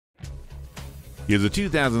Here's a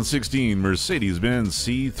 2016 Mercedes-Benz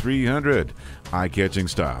C300. Eye-catching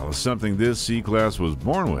style is something this C-Class was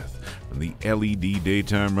born with. From the LED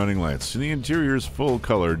daytime running lights to the interior's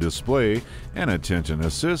full-color display and attention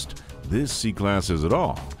assist, this C-Class has it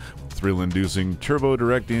all. Thrill-inducing turbo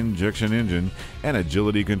direct injection engine and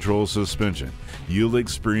agility control suspension, you'll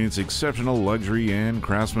experience exceptional luxury and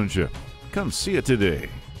craftsmanship. Come see it today.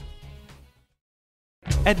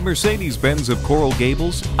 At Mercedes-Benz of Coral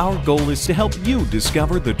Gables, our goal is to help you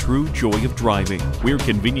discover the true joy of driving. We're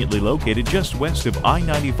conveniently located just west of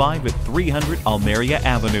I-95 at 300 Almeria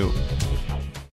Avenue.